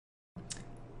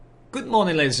Good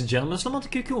morning, ladies and gentlemen, it's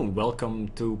LeMonteQQ and welcome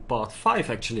to part 5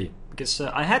 actually. Because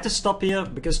I had to stop here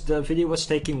because the video was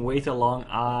taking way too long.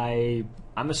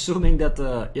 I'm assuming that,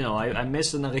 I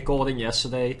missed a recording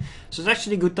yesterday. So it's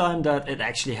actually a good time that it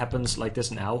actually happens like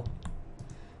this now.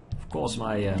 Of course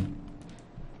my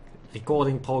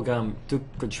recording program took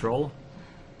control.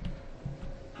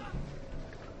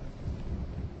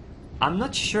 I'm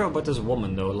not sure about this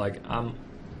woman though, like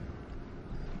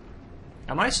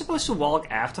am I supposed to walk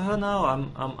after her now?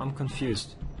 I'm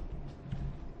confused.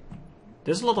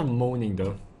 There's a lot of moaning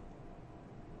though.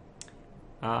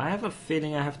 I have a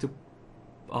feeling I have to...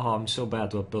 Oh, I'm so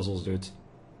bad with puzzles, dude.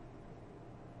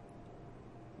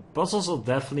 Puzzles are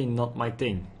definitely not my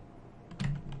thing.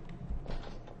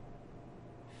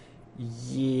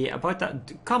 Yeah, about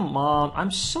that... Come on,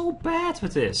 I'm so bad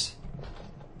with this.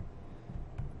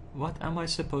 What am I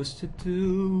supposed to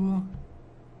do?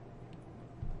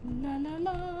 La la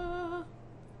la.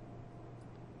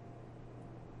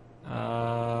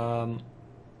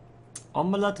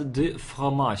 Omelette de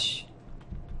fromage.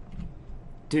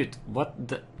 Dude, what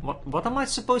am I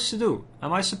supposed to do?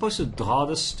 Am I supposed to draw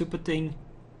this stupid thing?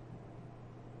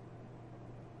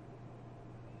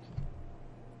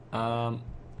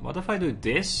 What if I do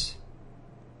this?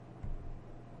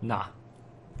 Nah.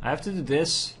 I have to do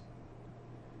this.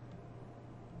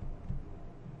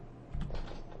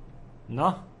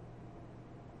 No.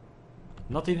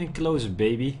 Not even close,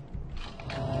 baby.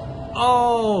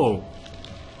 Oh!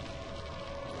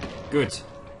 Good.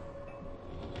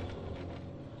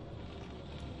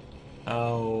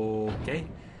 Okay.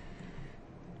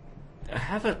 I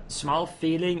have a small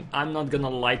feeling I'm not gonna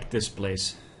like this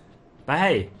place. But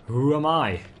hey, who am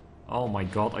I? Oh my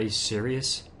god, are you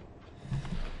serious?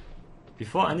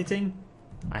 Before anything,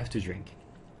 I have to drink.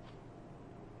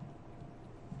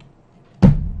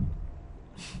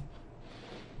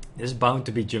 There's bound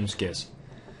to be jump scares.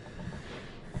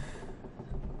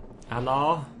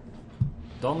 Hello?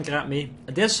 Don't grab me.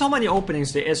 There's so many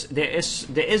openings. There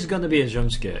is gonna be a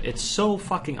jump scare. It's so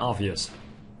fucking obvious.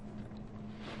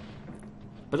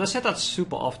 But I said that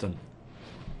super often.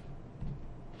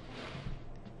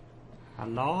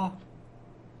 Hello?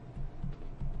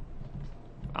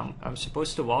 I'm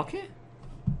supposed to walk here?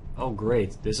 Oh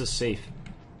great, this is safe.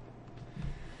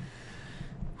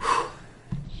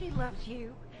 She loves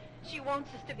you. She wants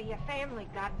us to be a family,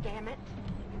 goddammit.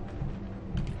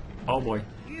 Oh boy.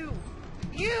 You!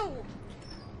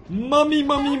 Mummy.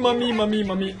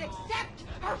 Accept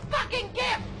her fucking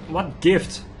gift! What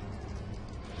gift?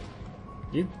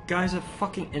 You guys are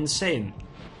fucking insane.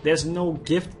 There's no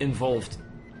gift involved.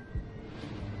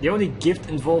 The only gift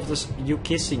involved is you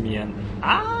kissing me, and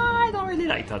I don't really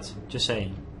like that. Just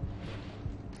saying.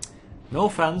 No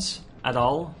offense at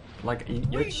all. Like, We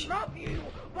love you!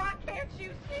 Why can't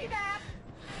you see that?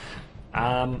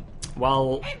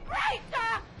 well, Embrace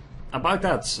her! about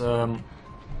that,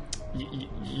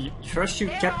 first you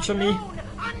capture me.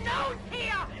 Unknowns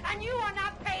here, and you are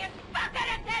not paying fucking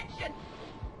attention!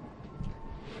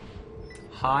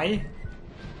 Hi.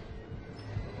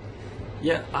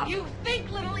 Yeah. You think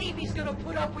little Evie's gonna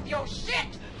put up with your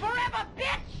shit forever,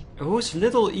 bitch? Who's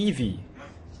little Evie?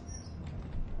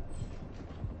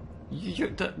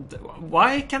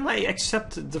 Why can I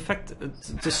accept the fact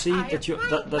to see that you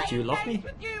love me?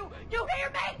 You hear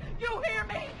me? You hear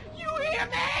me? You hear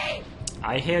me?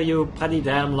 I hear you pretty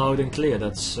damn loud and clear.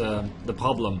 That's the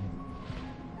problem.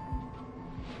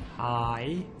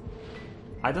 Hi.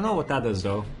 I don't know what that is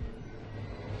though.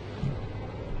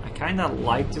 I kinda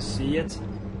like to see it.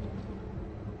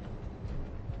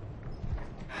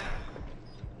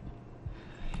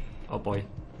 Oh boy.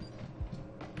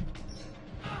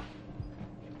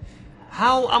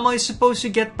 How am I supposed to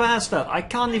get past that? I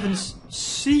can't even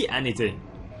see anything.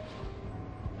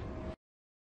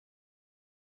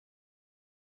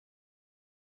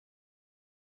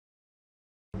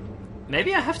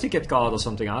 Maybe I have to get caught or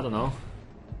something, I don't know.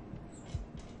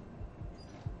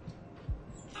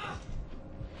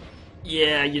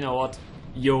 Yeah, you know what?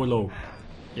 YOLO.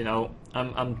 You know,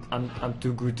 I'm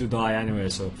too good to die anyway,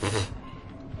 so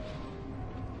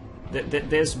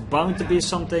there's bound to be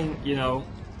something, you know.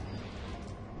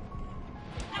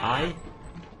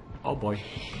 Oh boy.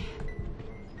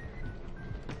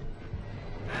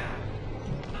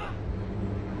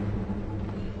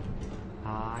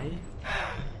 Hi.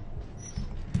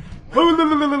 Oh,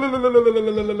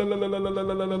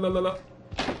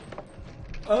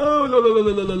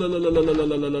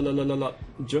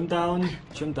 jump down,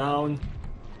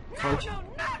 couch. No!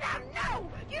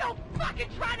 You don't fucking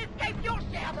try to escape your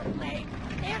shallow slave!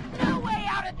 There's no way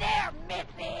out of there,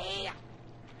 Missy!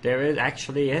 There it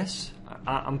actually is.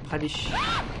 I'm pretty sure.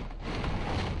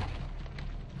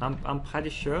 I'm pretty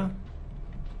sure.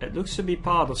 It looks to be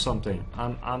part of something.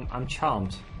 I'm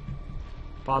charmed.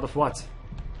 Part of what?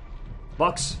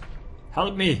 Box,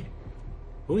 help me.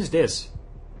 Who's this?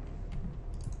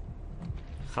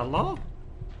 Hello?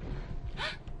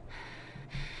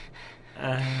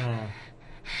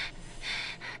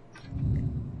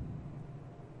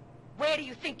 Where do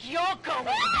you think you're going?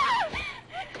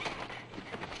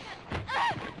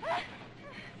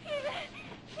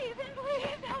 Ethan,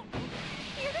 please help.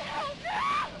 Ethan, help.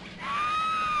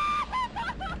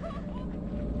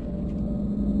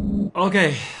 No!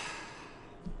 Okay.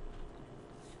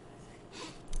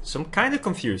 So I'm kind of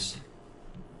confused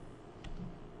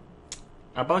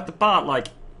about the part, like,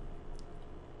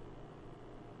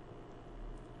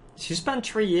 she spent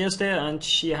 3 years there and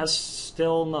she has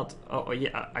still not. Oh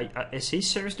yeah, is he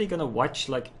seriously gonna watch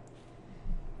like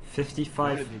 55?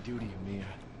 What did they do to you, Mia?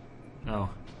 No.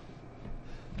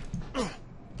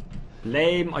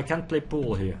 Lame. I can't play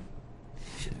pool here.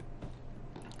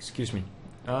 Excuse me.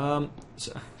 So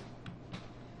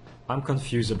I'm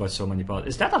confused about so many parts.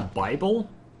 Is that a Bible?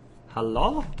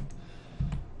 Hello?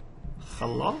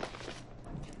 Hello?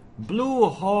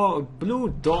 Blue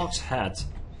dog's head.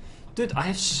 Dude, I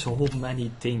have so many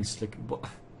things. Like, what?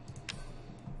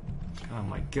 Oh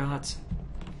my god.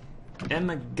 Oh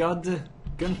my god.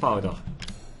 Gunpowder.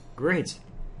 Great.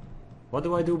 What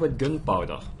do I do with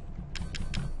gunpowder?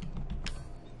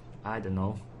 I don't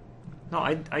know.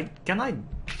 No, can I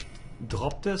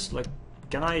drop this? Like,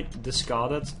 can I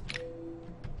discard it?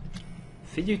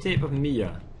 Videotape of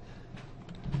Mia.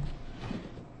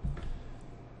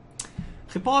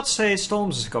 Reports say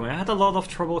storms is coming. I had a lot of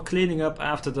trouble cleaning up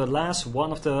after the last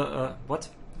one of the... what?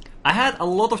 I had a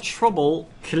lot of trouble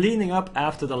cleaning up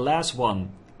after the last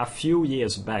one a few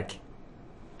years back.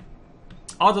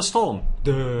 Oh, the storm.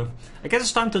 Duh. I guess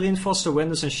it's time to reinforce the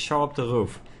windows and shore up the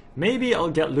roof. Maybe I'll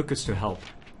get Lucas to help.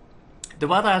 The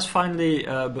weather has finally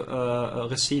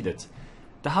receded.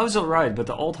 The house is alright, but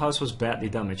the old house was badly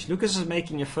damaged. Lucas is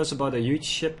making a fuss about a huge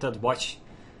ship that's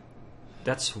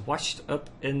washed up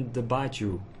in the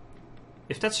bayou.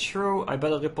 If that's true, I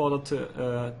better report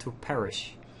it to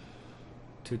parish.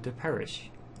 To the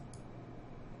parish.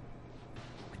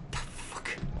 What the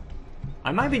fuck?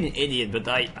 I might be an idiot, but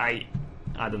I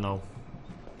don't know.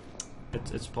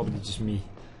 It's probably just me.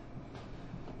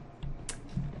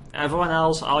 Everyone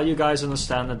else, all you guys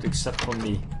understand it except for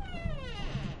me.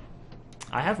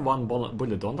 I have one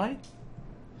bullet, don't I?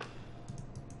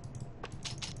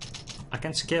 I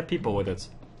can scare people with it.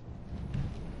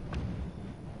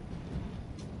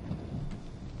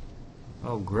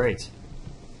 Oh, great.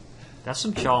 That's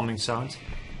some charming sound.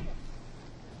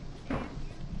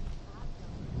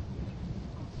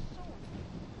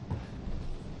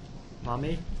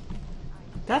 Mommy?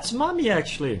 That's Mommy,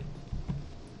 actually.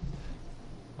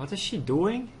 What is she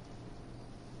doing?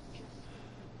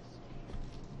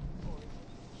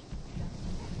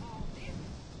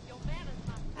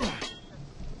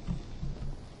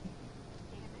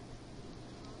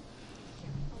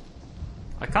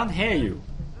 I can't hear you.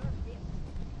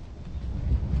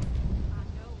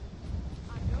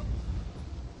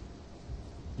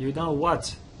 You know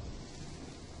what?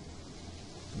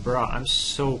 Bruh, I'm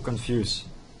so confused.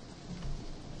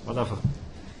 Whatever.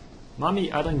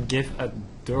 Mommy, I don't give a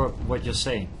derp what you're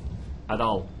saying. At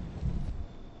all.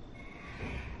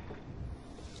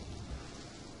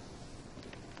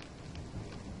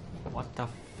 What the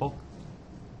fuck?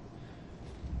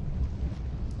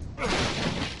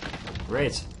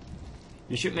 Great.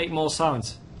 You should make more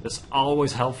sounds. That's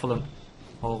always helpful in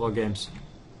horror games.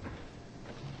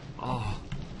 Oh.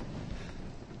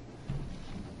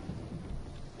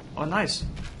 Oh, nice.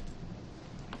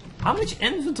 How much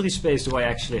inventory space do I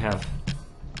actually have?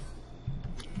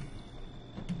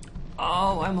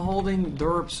 Oh, I'm holding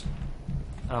derps.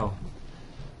 Oh.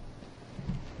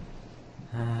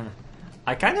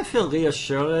 I kind of feel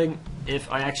reassuring if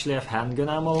I actually have handgun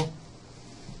ammo.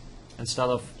 Instead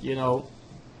of, you know,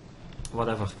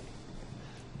 whatever.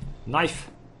 Knife.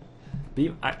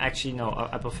 Actually, no,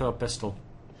 I prefer a pistol.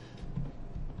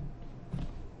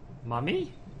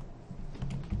 Mommy?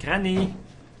 Granny?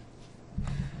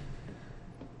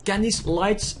 Can these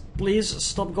lights please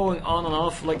stop going on and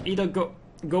off? Like, either go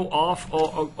off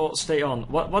or stay on.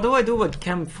 What do I do with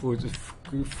chem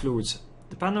fluids?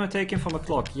 The pendant taken from a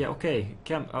clock. Yeah, okay.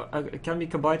 Can be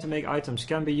combined to make items.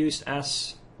 Can be used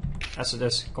as it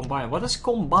is. Combine. What is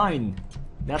combine?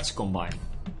 That's combine.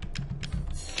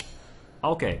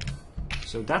 Okay.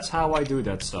 So that's how I do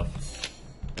that stuff.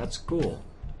 That's cool.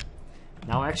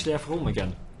 Now I actually have room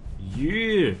again.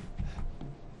 Yeah.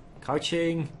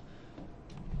 Crouching.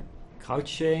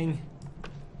 Crouching.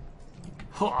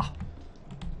 Ha!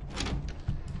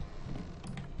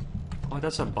 Oh,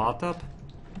 that's a bathtub.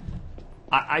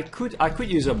 I could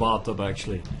use a bathtub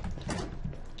actually.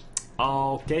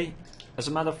 Okay. As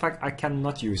a matter of fact, I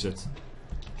cannot use it.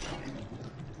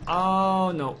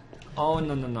 Oh no. Oh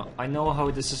no no no. I know how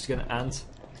this is gonna end.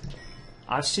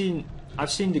 I've seen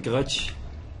The Grudge.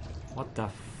 What the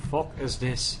fuck is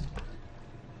this?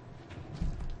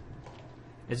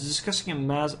 It's discussing a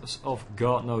mass of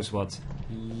God knows what.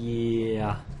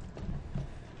 Yeah.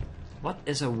 What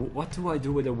do I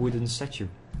do with a wooden statue?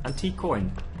 Antique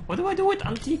coin. What do I do with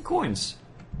antique coins?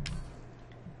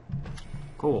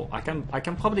 Cool. I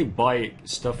can probably buy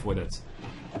stuff with it.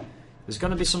 There's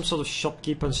gonna be some sort of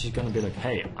shopkeeper and she's gonna be like,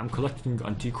 hey, I'm collecting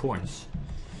antique coins.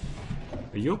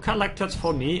 You collect it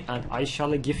for me and I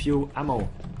shall give you ammo.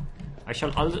 I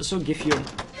shall also give you...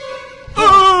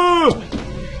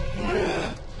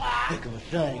 Heck of a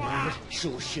thing, man.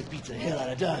 Sure shit beats the hell out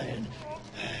of dying.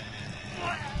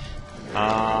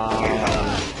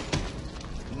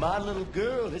 My little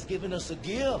girl has given us a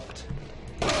gift.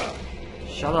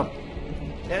 Shut up.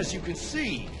 As you can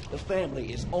see, the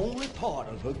family is only part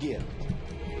of her gift.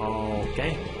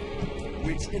 Okay.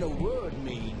 Which in a word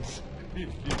means...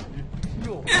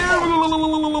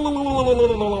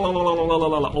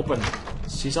 Open.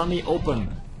 Sesame, open.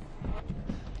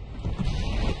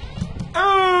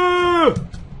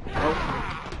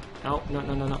 No, no,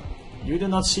 no, no, no. You do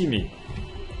not see me.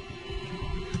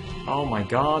 Oh my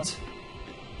god.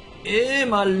 Eh,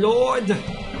 my lord.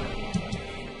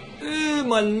 Eh,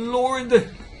 my lord. The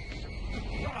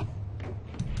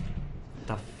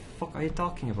fuck are you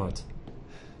talking about?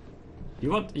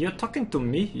 You're talking to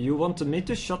me? You wanted me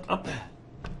to shut up?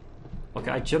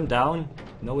 Okay, I jumped down.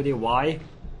 No idea why.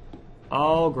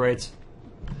 Oh, great.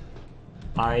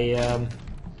 I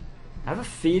have a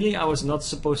feeling I was not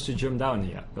supposed to jump down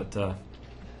here, but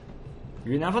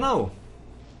you never know.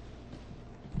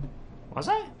 Was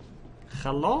I?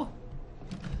 Hello?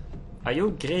 Are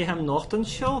you Graham Norton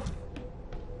show?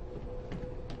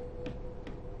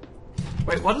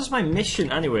 Wait, what is my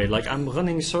mission anyway? Like, I'm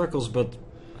running circles, but...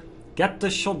 Get the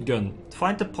shotgun.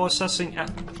 Find the processing...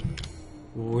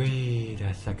 Wait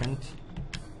a second.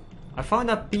 I found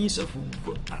a piece of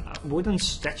wooden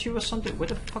statue or something. Where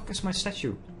the fuck is my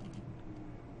statue?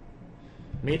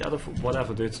 Made out of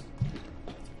whatever, dude.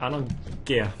 I don't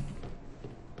care.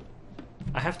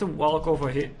 I have to walk over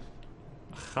here.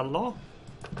 Hello?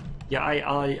 Yeah,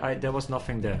 I there was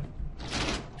nothing there.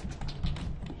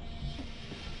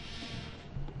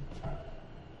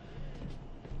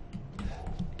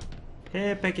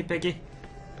 Hey, Peggy, Peggy.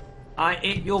 I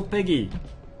ate your piggy.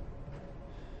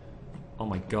 Oh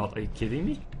my god, are you kidding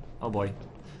me? Oh boy.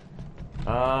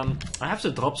 I have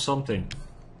to drop something.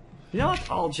 You know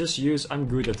what? I'll just use... I'm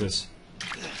good at this.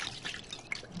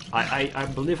 I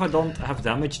believe I don't have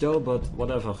damage though, but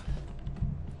whatever.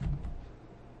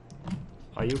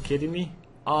 Are you kidding me?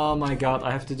 Oh my god,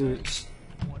 I have to do...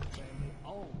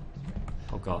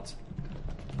 Oh god.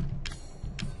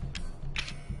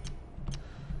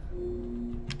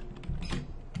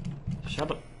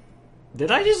 Shut up.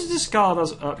 Did I just discard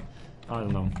as... I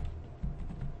don't know.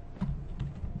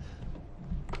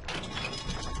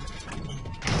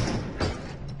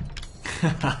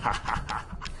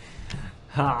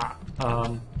 Ha.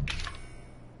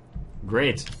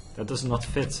 Great. That does not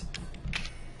fit.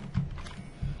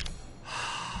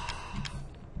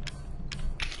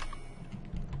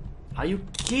 Are you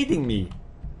kidding me?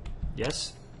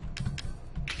 Yes?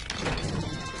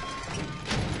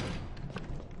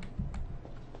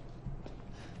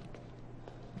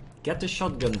 Get the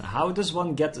shotgun. How does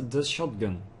one get the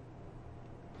shotgun?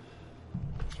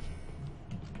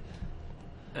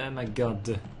 Oh my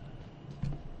god.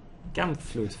 Cam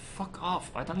flute. Fuck off.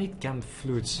 I don't need cam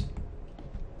flutes.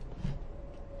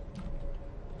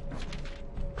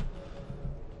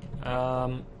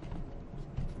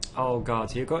 Oh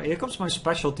god. Here comes my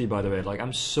specialty, by the way. Like,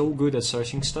 I'm so good at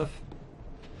searching stuff.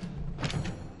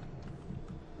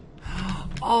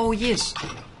 Oh yes.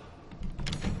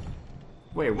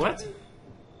 Wait, what?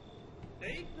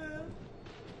 Ethan!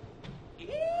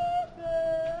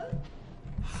 Ethan!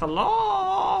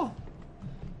 Hello?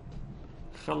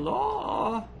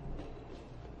 Hello?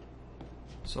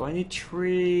 So I need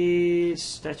 3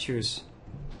 statues.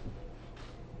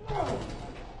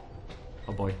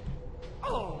 Oh boy.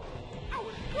 Oh, I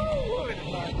was so worried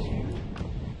about you.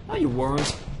 No, you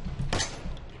weren't.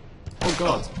 Oh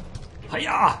god.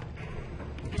 Hiya!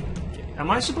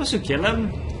 Am I supposed to kill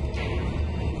him?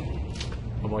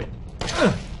 Oh boy.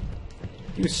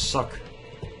 You suck.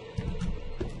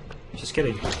 Just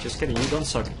kidding. Just kidding. You don't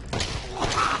suck.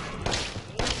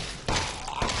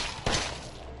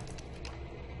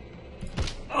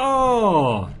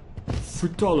 Oh,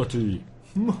 fatality.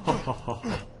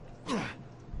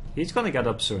 He's gonna get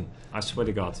up soon. I swear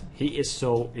to God. He's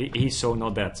so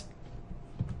not dead.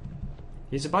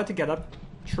 He's about to get up.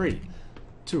 3,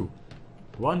 2,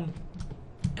 1.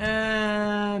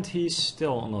 And he's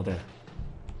still not there.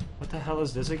 What the hell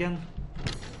is this again?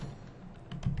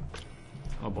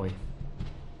 Oh boy.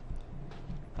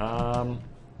 Oh,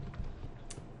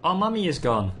 Mummy is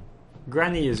gone.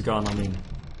 Granny is gone, I mean.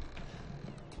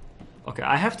 Okay,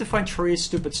 I have to find 3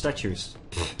 stupid statues.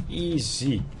 Pfft,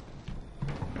 easy.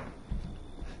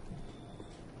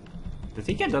 Did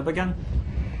he get up again?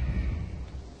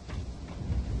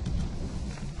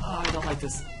 Oh, I don't like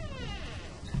this.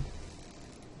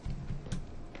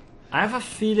 I have a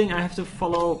feeling I have to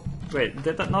follow... Wait,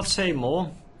 did that not say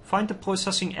more? Find the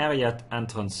processing area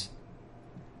entrance.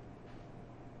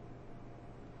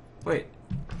 Wait.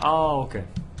 Oh, okay.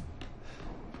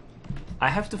 I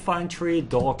have to find 3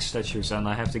 dog statues and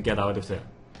I have to get out of there.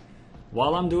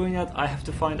 While I'm doing that, I have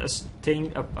to find a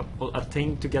thing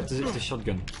to get the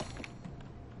shotgun.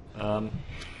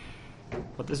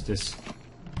 What is this?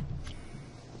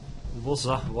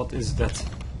 Woza, what is that?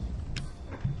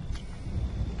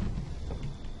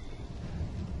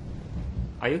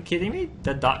 Are you kidding me?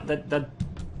 That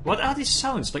what are these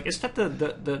sounds? Like, is that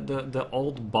the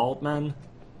old bald man?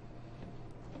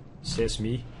 Says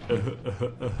me.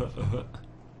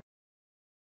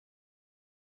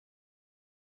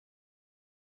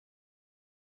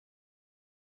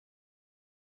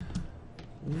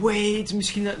 Wait,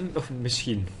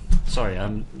 misschien. Sorry,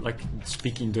 I'm like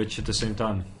speaking Dutch at the same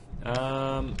time.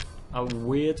 A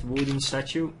weird wooden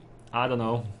statue. I don't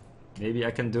know. Maybe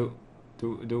I can do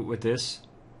it with this.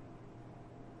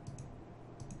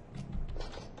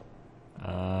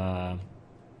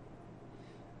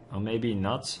 Or maybe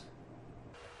not.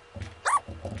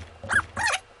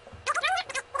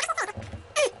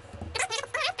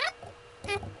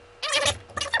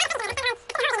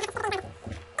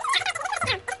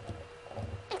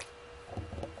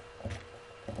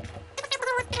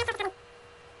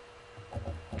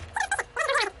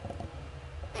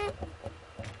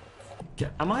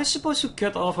 Am I supposed to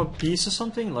cut off a piece or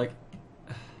something? Like,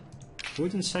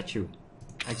 wooden statue.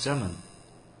 Examine.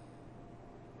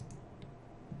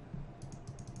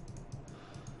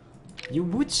 You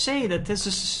would say that this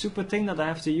is a super thing that I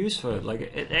have to use for it. Like,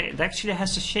 it actually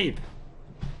has a shape.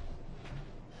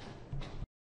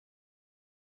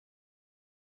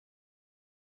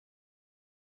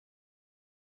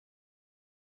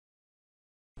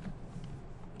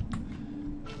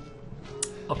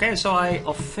 Okay, so I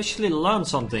officially learned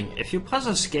something. If you press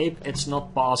escape, it's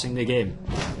not pausing the game.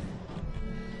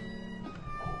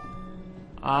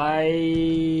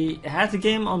 I had the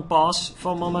game on pause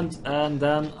for a moment and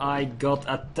then I got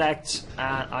attacked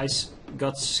and I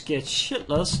got scared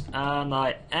shitless and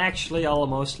I actually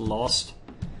almost lost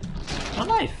my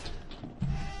life.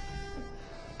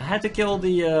 I had to kill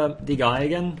the guy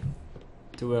again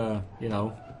to you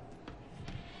know,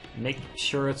 make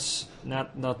sure it's not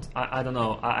I don't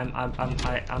know.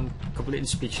 I'm completely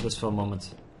speechless for a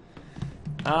moment.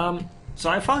 So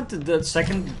I found the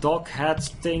second dog head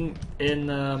thing in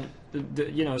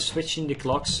you know, switching the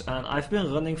clocks, and I've been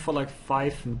running for like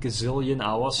 5 gazillion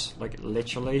hours, like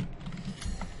literally.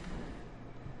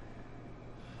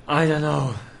 I don't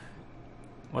know.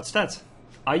 What's that?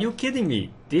 Are you kidding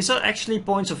me? These are actually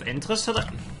points of interest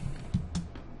that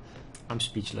I'm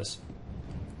speechless.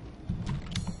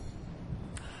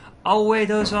 Oh wait,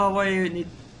 those are where you need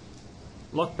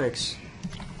lockpicks.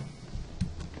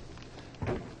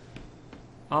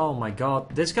 Oh my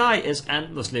god, this guy is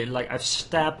endlessly, like, I've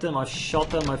stabbed him, I've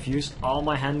shot him, I've used all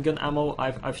my handgun ammo,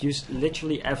 I've used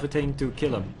literally everything to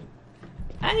kill him.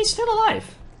 And he's still alive.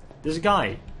 This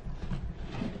guy.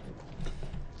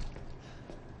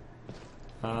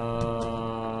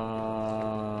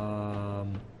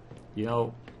 You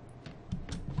know,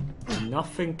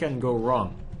 nothing can go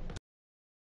wrong.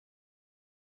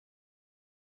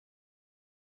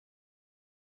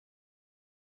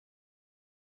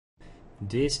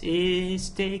 This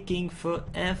is taking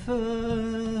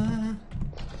forever.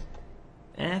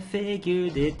 I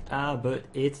figured it out, but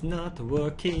it's not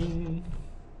working.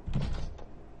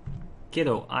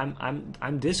 Kiddo,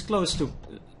 I'm this close to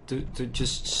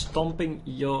just stomping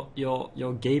your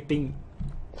gaping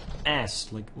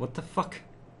ass. Like, what the fuck?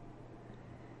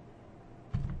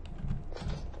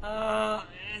 I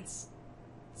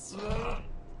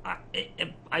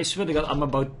swear to God, I'm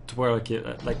about to twerk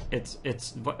it. Like, it's.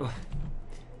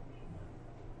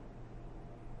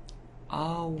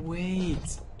 Oh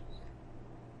wait.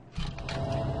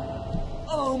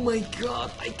 Oh my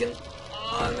god, I can.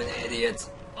 Oh, I'm an idiot.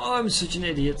 Oh, I'm such an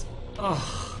idiot.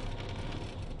 Oh.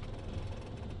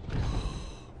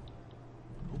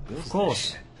 Of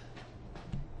course.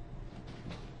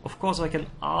 Of course I can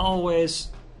always,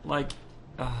 like...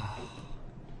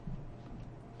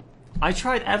 I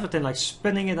tried everything, like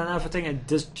spinning it and everything, and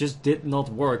this just did not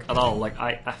work at all. Like,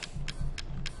 I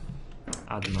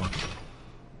don't know.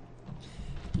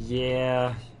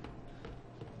 Yeah.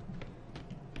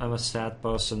 I'm a sad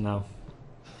person now.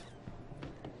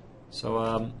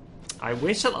 So, I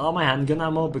wasted all my handgun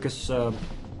ammo because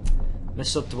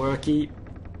Mr. Twerky,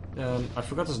 I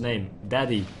forgot his name,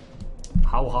 Daddy.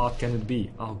 How hard can it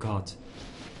be? Oh god.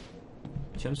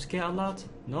 Jump scare alert?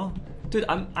 No? Dude,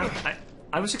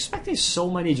 I was expecting so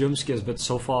many jump scares, but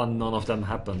so far none of them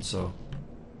happened, so...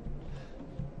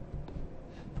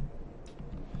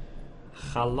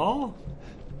 Hello?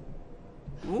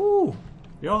 Ooh!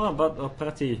 You're but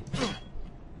pretty.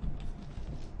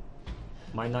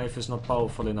 My knife is not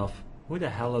powerful enough. Who the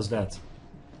hell is that?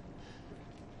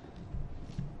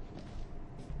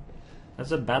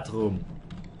 That's a bedroom.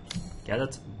 Get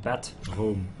it?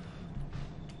 Bedroom.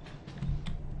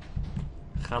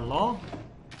 Hello?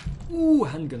 Ooh,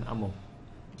 handgun ammo.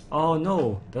 Oh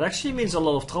no, that actually means a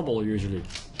lot of trouble usually.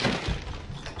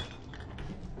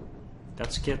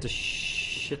 That scared the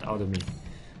shit out of me.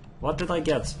 What did I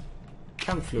get?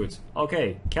 Chem flute.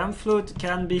 Okay, chem flute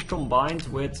can be combined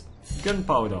with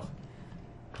gunpowder.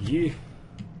 You.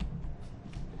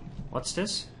 What's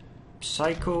this?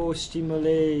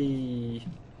 Psycho-stimuli.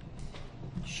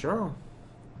 Sure.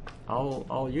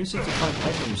 I'll use it to find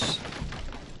items.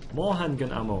 More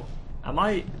handgun ammo. Am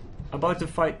I about to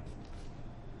fight?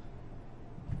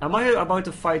 Am I about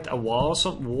to fight a war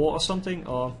or something?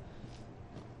 Or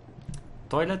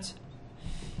toilet?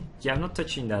 Yeah, I'm not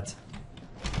touching that.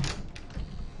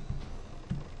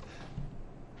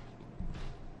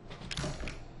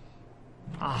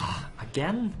 Ah,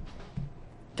 again?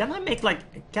 Can I make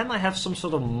like... Can I have some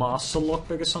sort of master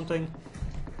lockpick or something?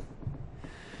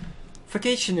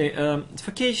 Vacationing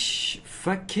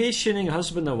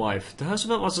husband and wife. The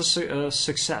husband was a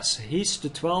success. He's the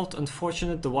 12th.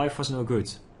 Unfortunate the wife was no good.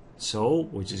 So,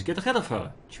 we just get rid of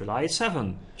her. July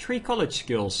 7. 3 college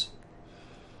skills.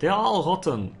 They're all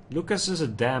rotten. Lucas is a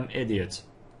damn idiot.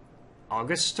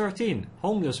 August 13.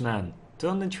 Homeless man.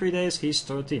 Turned in 3 days, he's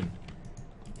 13.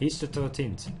 He's the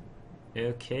 13th.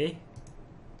 Okay.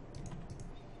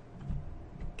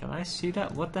 Can I see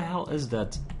that? What the hell is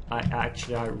that? I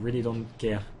really don't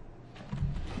care.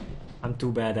 I'm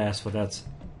too badass for that.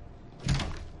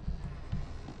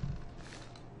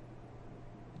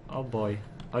 Oh boy.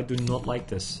 I do not like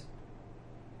this.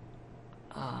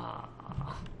 I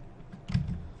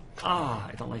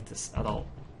don't like this at all.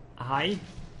 Hi.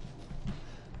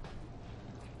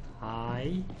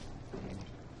 Hi.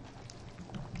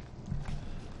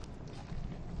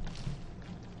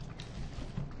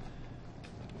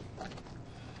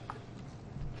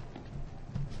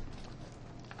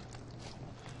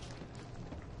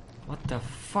 What the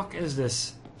fuck is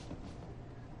this?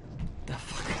 The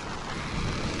fuck?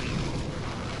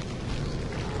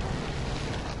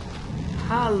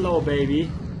 Hello,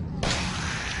 baby.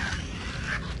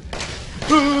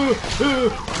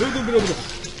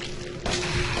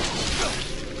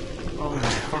 Oh my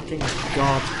fucking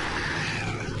god.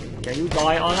 Can you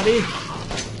die already?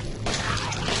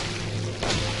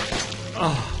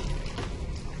 Oh.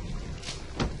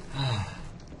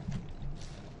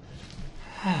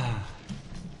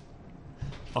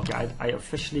 Okay, I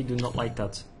officially do not like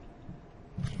that.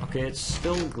 Okay, it's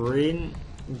still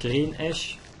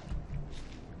greenish.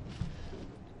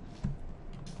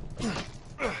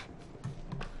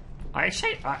 I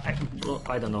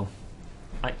don't know.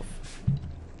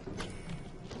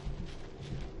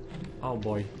 Oh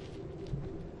boy.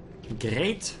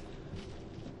 Great.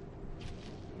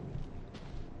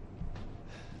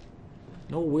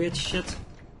 No weird shit.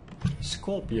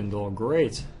 Scorpion door,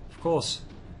 great. Of course.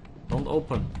 Don't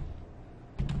open.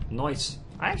 Nice.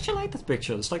 I actually like that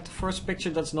picture. It's like the first picture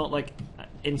that's not like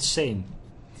insane.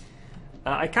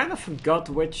 I kind of forgot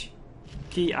which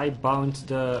key I bound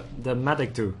the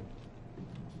medic to.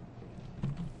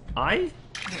 I?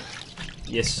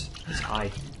 Yes, it's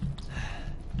I.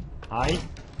 I?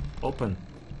 Open.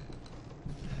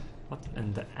 What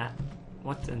in the...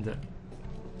 What in the...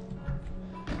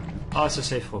 Oh, it's a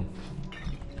safe room.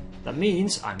 That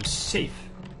means I'm safe.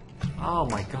 Oh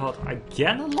my god,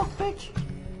 again a lockpick?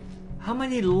 How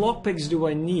many lockpicks do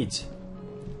I need?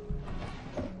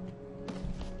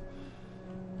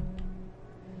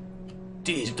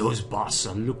 Those bosses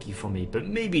are looking for me, but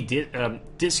maybe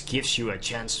this gives you a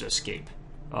chance to escape.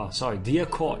 Oh, sorry, dear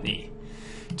Courtney.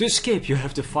 To escape, you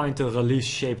have to find a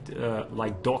release-shaped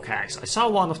like dog axe. I saw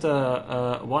one of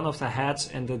the heads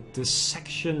in the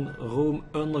dissection room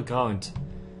underground.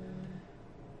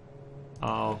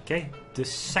 Okay,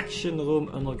 dissection room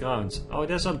underground. Oh,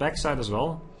 there's a backside as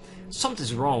well.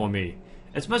 Something's wrong with me.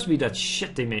 It must be that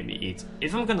shit they made me eat.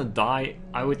 If I'm gonna die,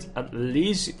 I would at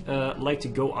least like to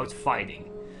go out fighting.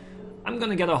 I'm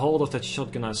gonna get a hold of that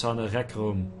shotgun I saw in the rec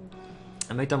room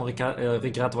and make them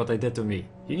regret what they did to me.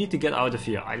 You need to get out of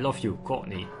here. I love you,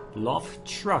 Courtney. Love,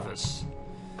 Travis.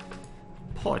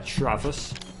 Poor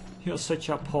Travis. You're such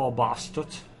a poor bastard.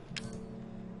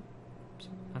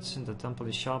 That's in the temple.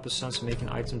 The sharpest sense making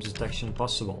items detection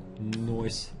possible.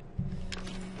 Noise.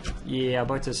 Yeah,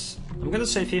 about this. I'm gonna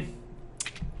save you.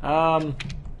 I'm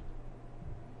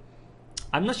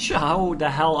not sure how the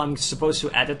hell I'm supposed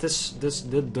to edit this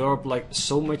derp like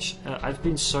so much. I've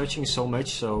been searching so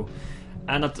much, so,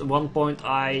 and at one point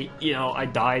I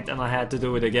died and I had to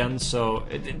do it again. So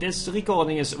this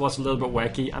recording was a little bit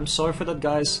wacky. I'm sorry for that,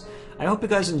 guys. I hope you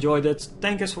guys enjoyed it.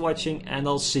 Thank you for watching, and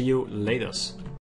I'll see you later.